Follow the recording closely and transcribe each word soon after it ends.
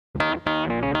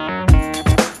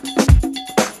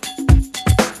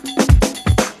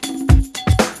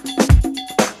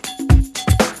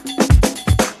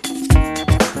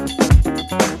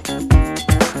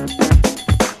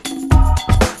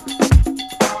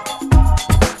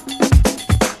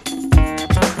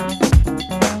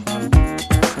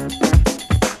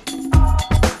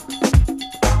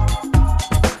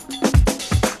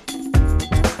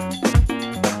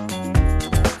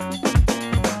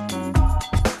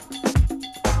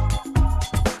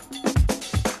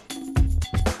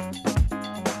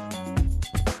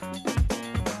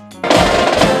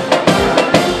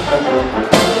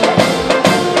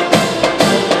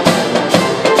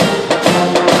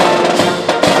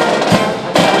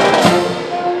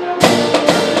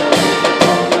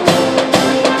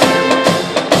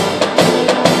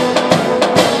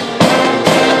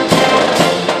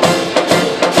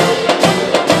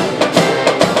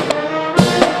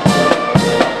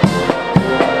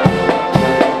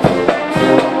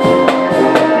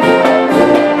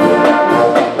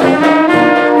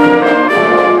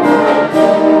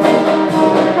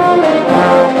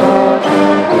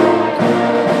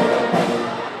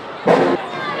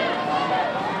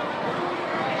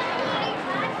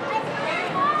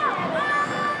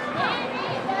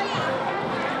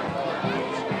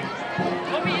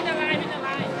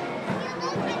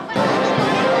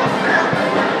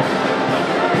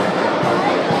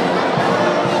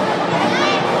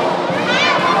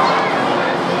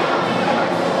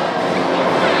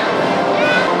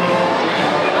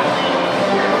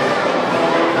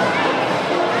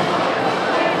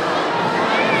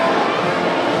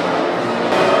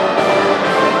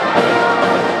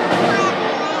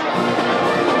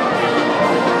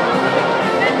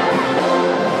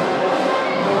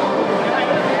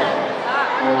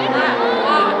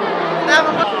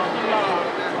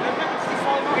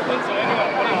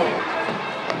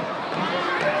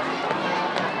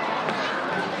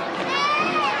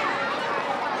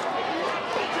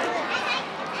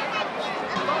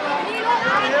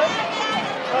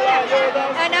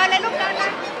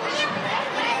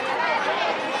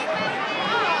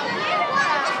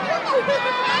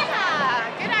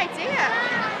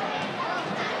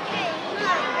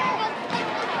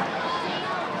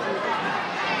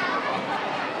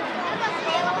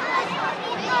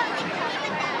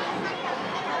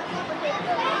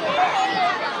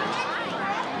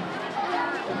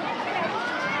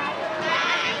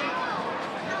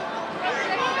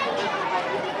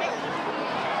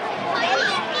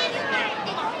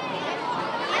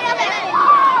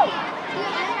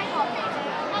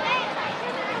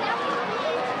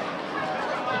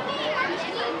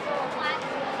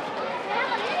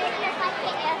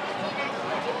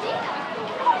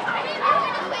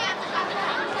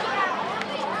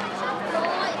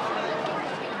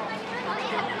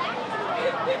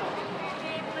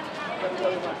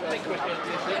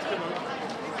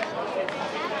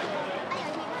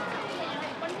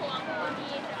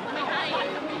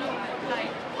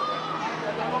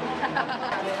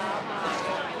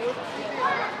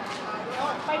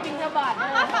ไปบิณฑบาตเล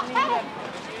ย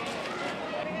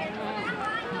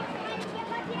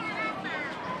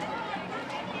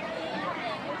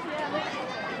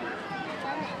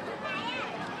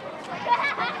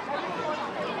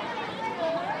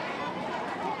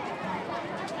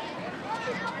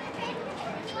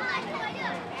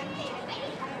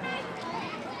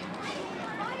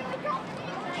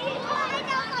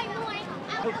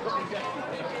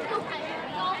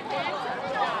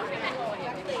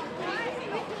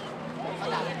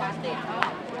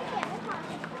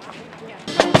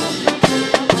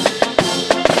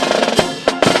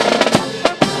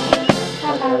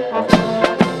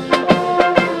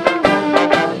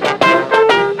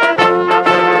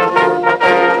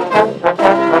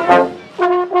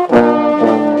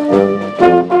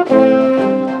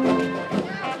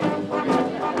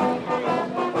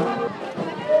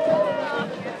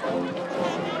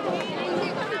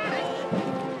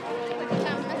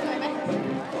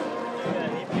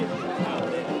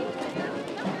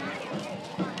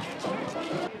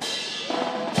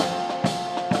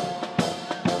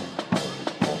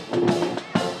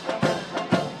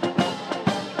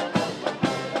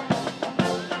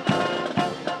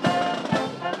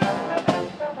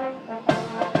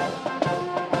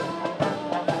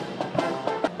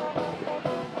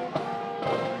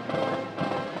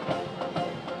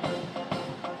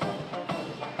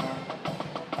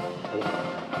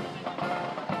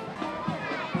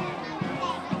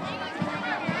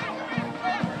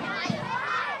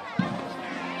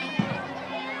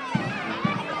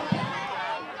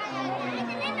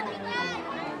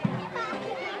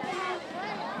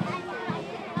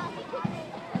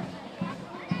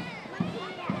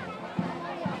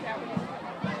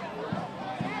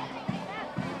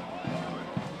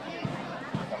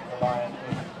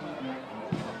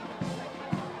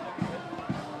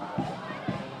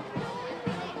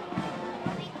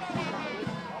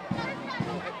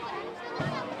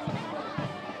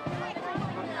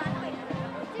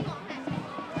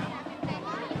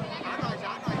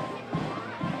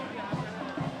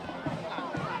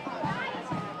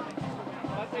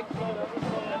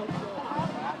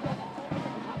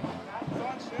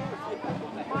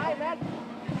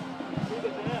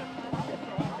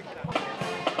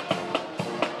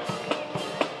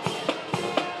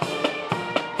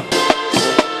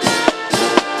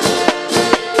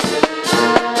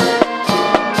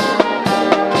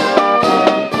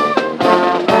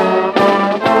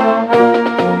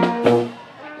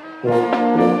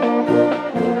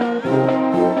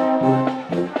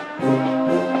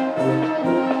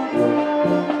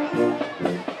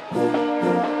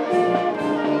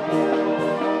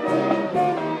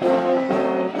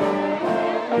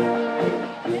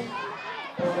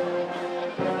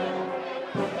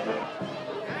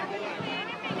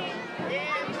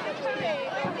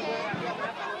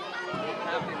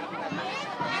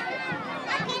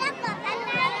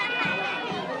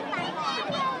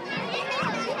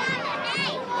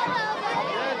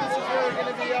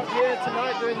Here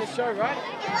tonight doing the show, right?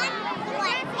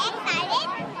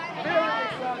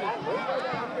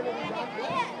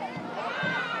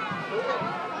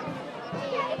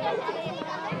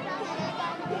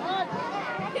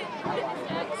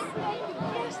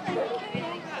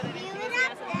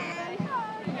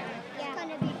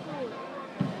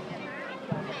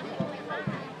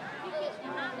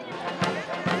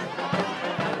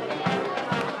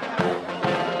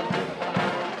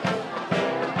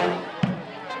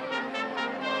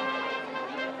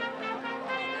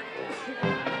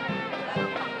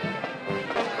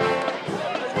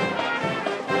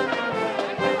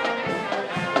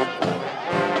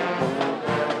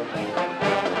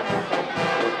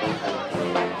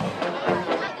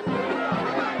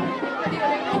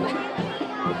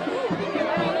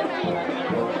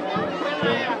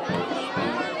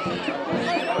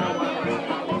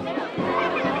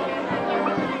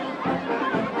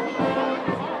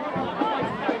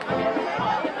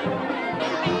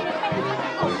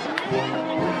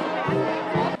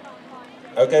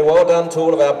 Okay, well done to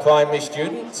all of our primary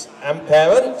students and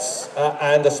parents,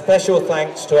 and a special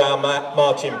thanks to our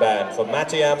marching band from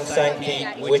Matiam Sankey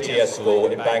Whittier School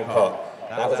in Bangkok.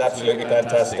 That was absolutely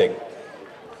fantastic.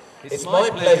 It's my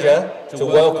pleasure to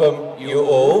welcome you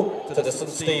all to the St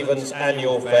Stephen's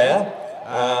Annual Fair.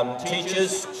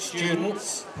 Teachers,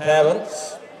 students,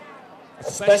 parents, a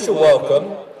special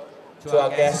welcome to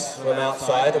our guests from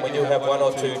outside, and we do have one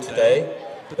or two today.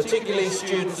 particularly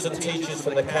students and teachers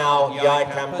from the Khao Yai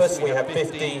campus. We have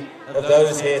 50 of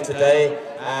those here today,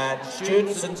 and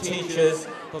students and teachers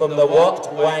from the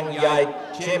Wat Wang Yai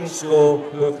Gym School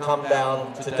who've come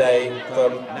down today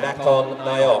from Nakhon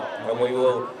Nayok, and we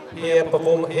will hear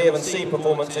and see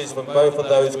performances from both of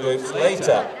those groups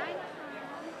later.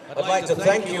 I'd like to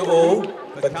thank you all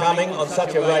for coming on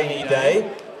such a rainy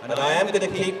day, and I am going to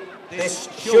keep this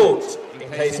short in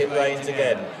case it rains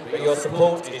again, but your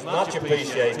support is much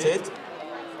appreciated.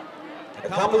 A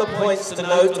couple of points to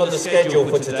note on the schedule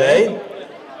for today.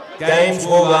 Games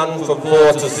will run from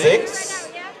 4 to 6,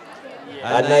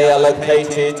 and they are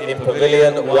located in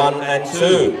Pavilion 1 and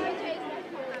 2.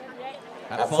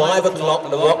 At 5 o'clock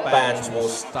the rock bands will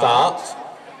start,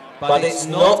 but it's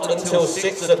not until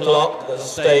 6 o'clock that the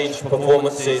stage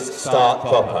performances start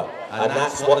proper, and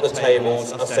that's what the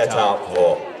tables are set out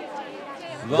for.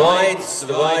 The rides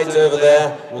over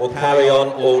there will carry on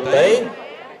all day,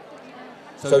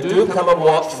 so do come and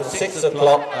watch from 6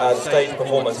 o'clock the stage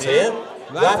performance here.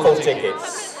 Raffle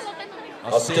tickets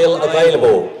are still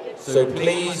available, so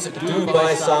please do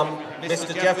buy some.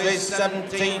 Mr. Jeffries,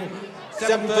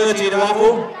 7:30 the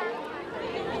raffle.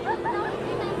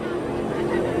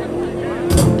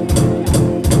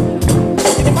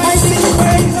 It might seem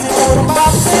crazy what I'm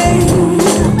about to say.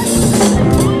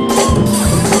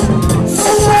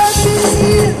 Sunshine is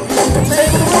here,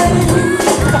 take it away.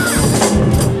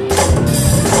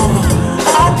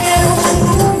 I can't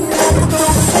move, never go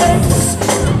mistakes.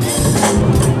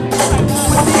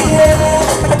 With the air,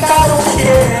 like I don't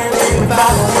care, baby, by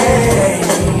the way.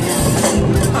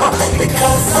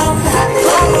 Because I'm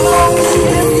happy.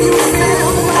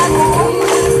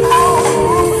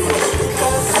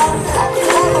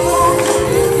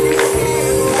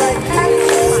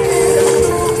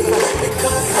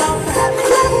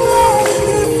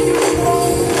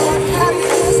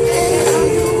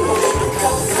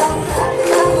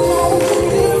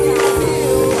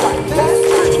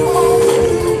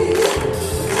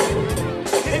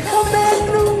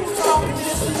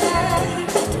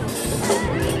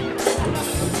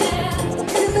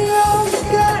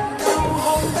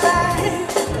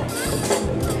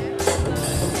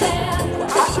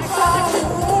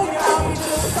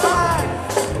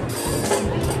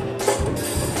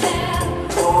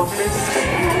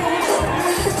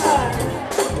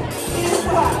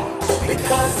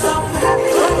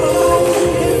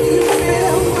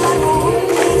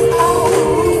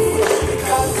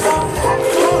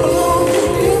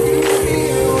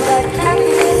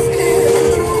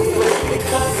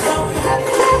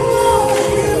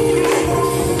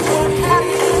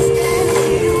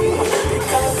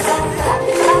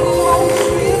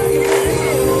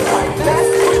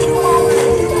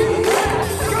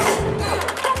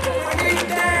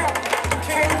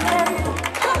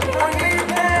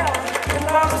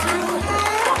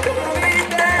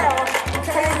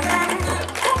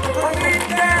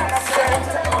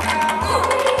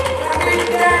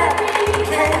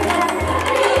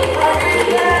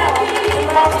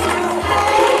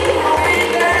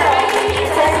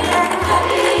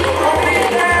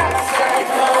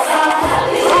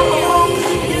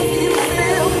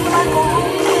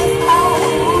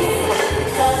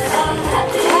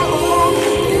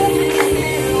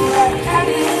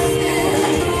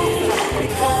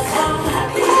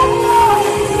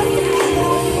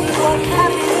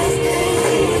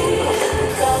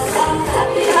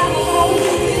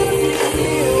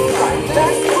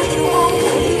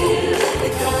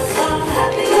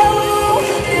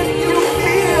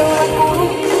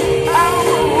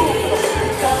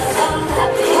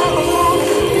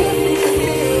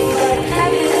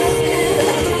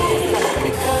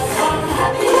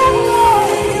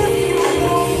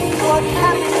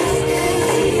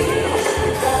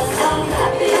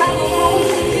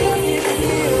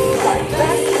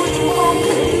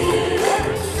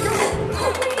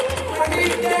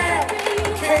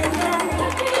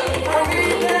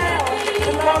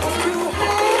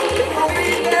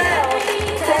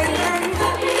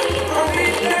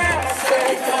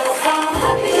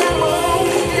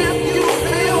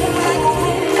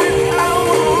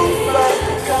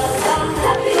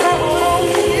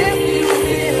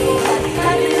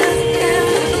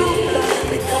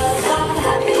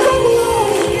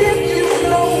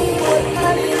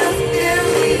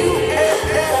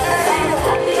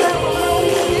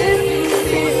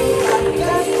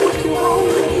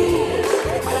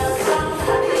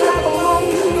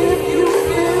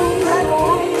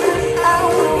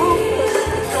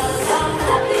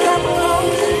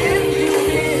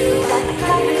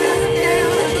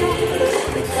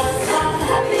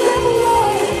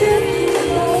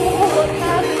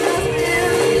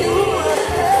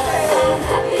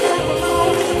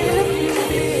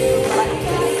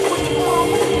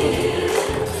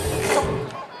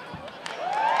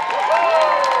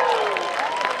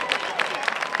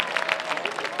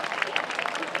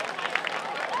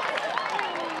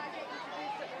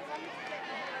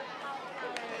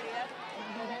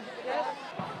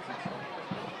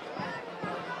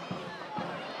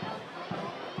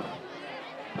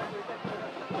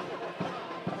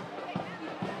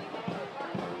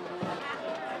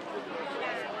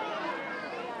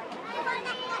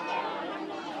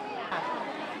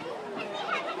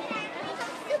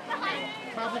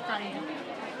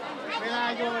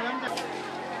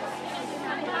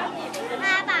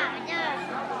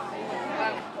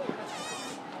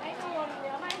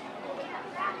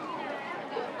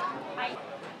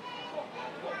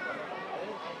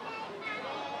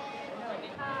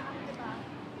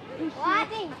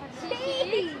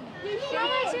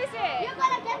 use it. You're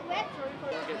gonna get wet.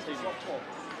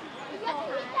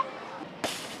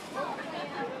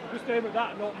 Just name it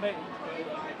that, not me.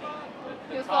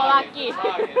 You're so lucky.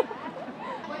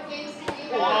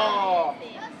 Oh.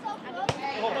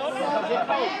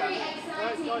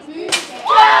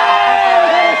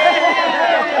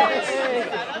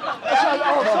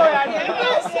 Oh, sorry, I didn't.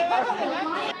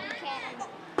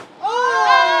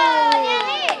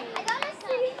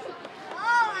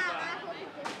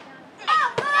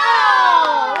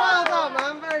 Well done,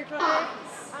 man. Very clever.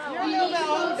 You're a little bit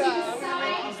older. I'm going to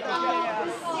make you stop.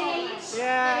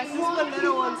 Yeah, it's just the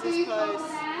little ones this close.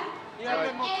 You have a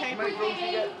bit more capable.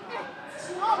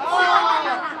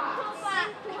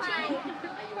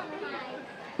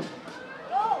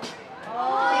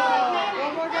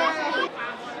 One more go.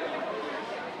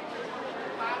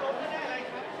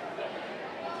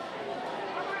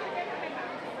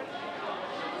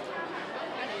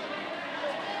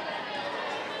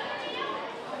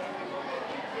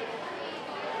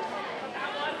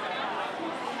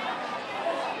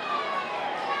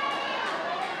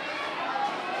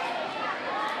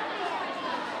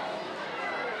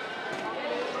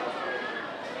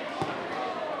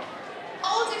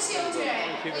 Older children,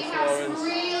 we have some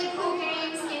really cool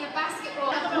games in the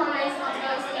basketball prize on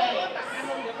those games.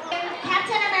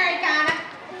 Captain America นะ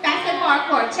basketball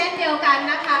court เช่นเดียวกัน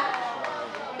นะคะ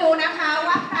ดูนะคะ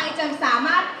ว่าใครจะสาม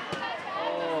ารถ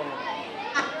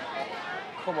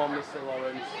Come on, Mr.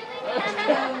 Lawrence.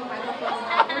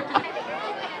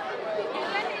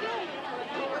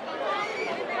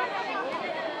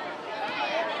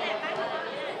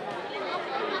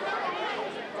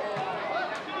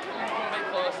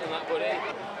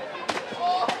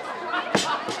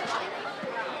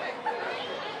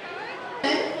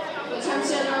 Which I'm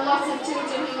sure there are lots of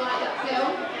children who like that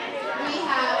film. We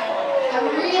have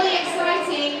a really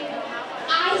exciting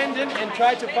And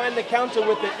try to find the counter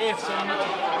with the F's.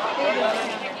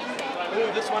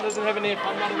 Ooh, this one doesn't have an F.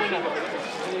 I'm not a winner.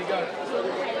 There you go.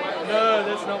 No,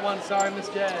 that's not one. Sorry, Miss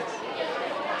Jazz.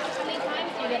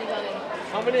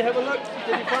 How many have a look?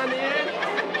 Did you find the F?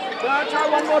 No, try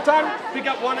one more time. Pick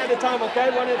up one at a time, okay?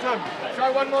 One at a time. Try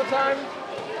one more time.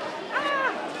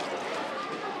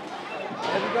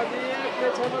 Have you got the F?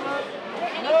 Let's have a look.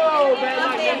 No, bad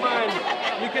luck. Never mind.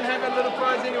 You can have a little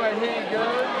prize anyway. Here you go.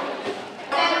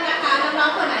 เต้นนะคะน้อง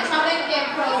ๆคนไหนชอบเล่นเกม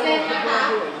Frozen นะคะ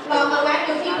ลองมาแวะ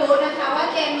ดูที่บูธนะคะว่า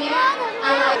เกมนี้อ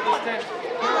ะไร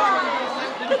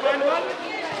Did you find one?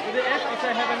 With the F, you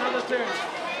say have another turn.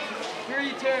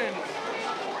 3 turns.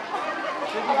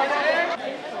 Did you get an F?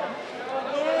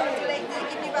 Do they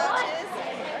give you vouchers?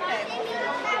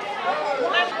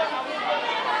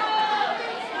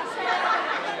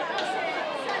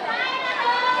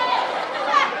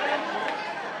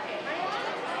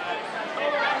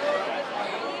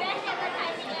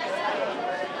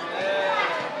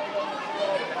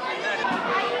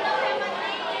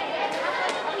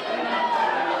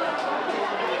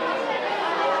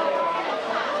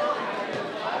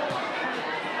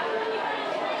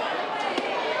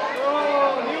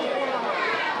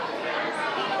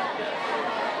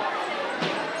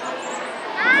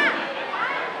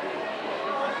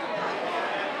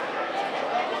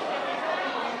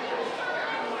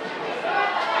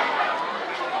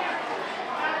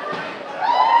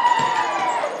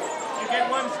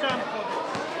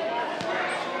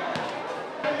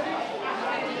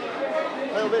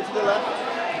 A little bit to the left.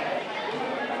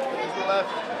 To the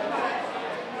left.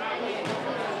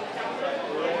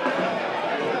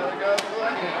 There we go.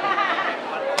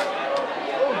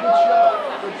 Oh, good shot.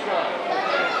 Good shot.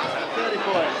 30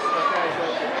 points. Okay, so.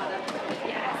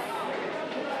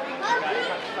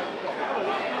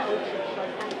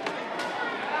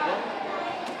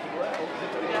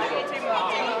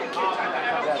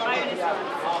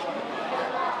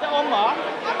 Is that one more?